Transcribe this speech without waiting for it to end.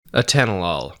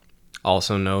Atenolol,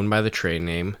 also known by the trade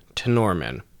name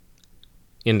Tenormin.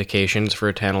 Indications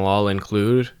for atenolol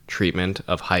include treatment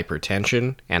of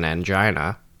hypertension and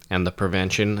angina and the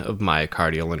prevention of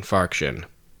myocardial infarction.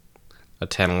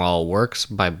 Atenolol works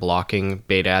by blocking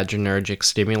beta-adrenergic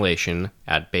stimulation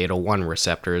at beta-1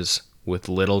 receptors with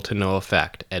little to no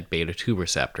effect at beta-2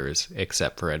 receptors,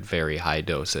 except for at very high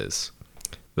doses.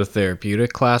 The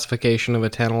therapeutic classification of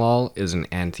atenolol is an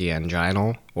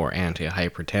anti-anginal or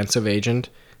antihypertensive agent,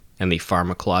 and the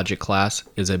pharmacologic class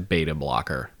is a beta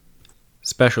blocker.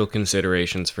 Special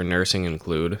considerations for nursing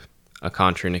include a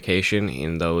contraindication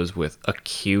in those with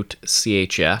acute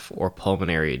CHF or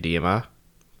pulmonary edema,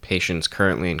 patients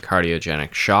currently in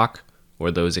cardiogenic shock,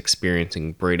 or those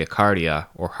experiencing bradycardia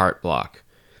or heart block.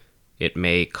 It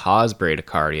may cause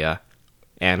bradycardia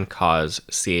and cause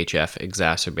CHF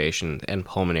exacerbation and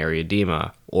pulmonary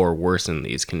edema or worsen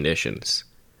these conditions.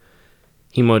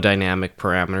 Hemodynamic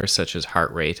parameters such as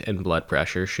heart rate and blood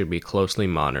pressure should be closely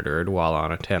monitored while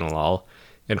on atenolol,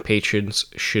 and patients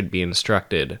should be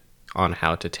instructed on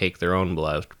how to take their own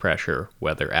blood pressure,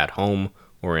 whether at home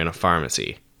or in a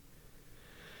pharmacy.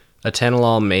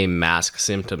 Atenolol may mask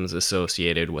symptoms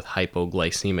associated with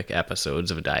hypoglycemic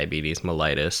episodes of diabetes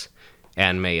mellitus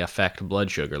and may affect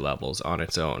blood sugar levels on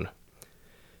its own.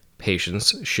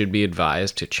 Patients should be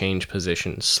advised to change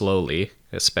positions slowly,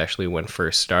 especially when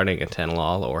first starting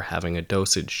atenolol or having a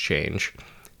dosage change,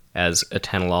 as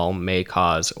atenolol may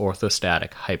cause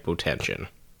orthostatic hypotension.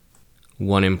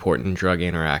 One important drug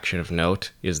interaction of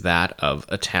note is that of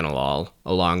atenolol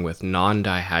along with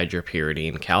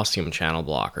non-dihydropyridine calcium channel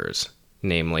blockers,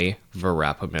 namely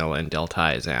verapamil and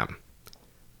diltiazem.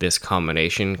 This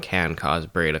combination can cause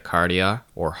bradycardia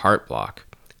or heart block,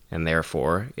 and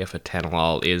therefore, if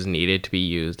atenolol is needed to be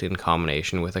used in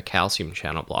combination with a calcium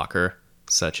channel blocker,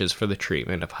 such as for the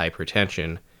treatment of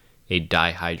hypertension, a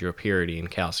dihydropyridine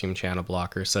calcium channel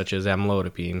blocker such as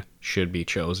amlodipine should be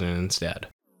chosen instead.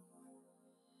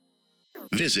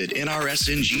 Visit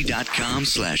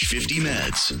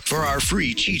nrsng.com/50meds for our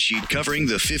free cheat sheet covering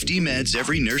the 50 meds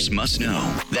every nurse must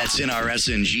know. That's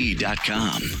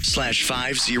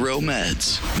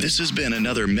nrsng.com/50meds. This has been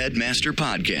another MedMaster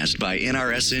podcast by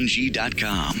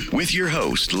nrsng.com with your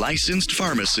host, licensed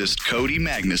pharmacist Cody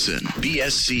Magnuson,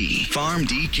 BSc,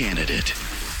 PharmD candidate.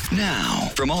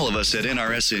 Now, from all of us at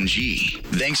NRSNG,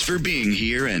 thanks for being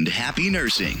here and happy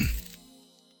nursing.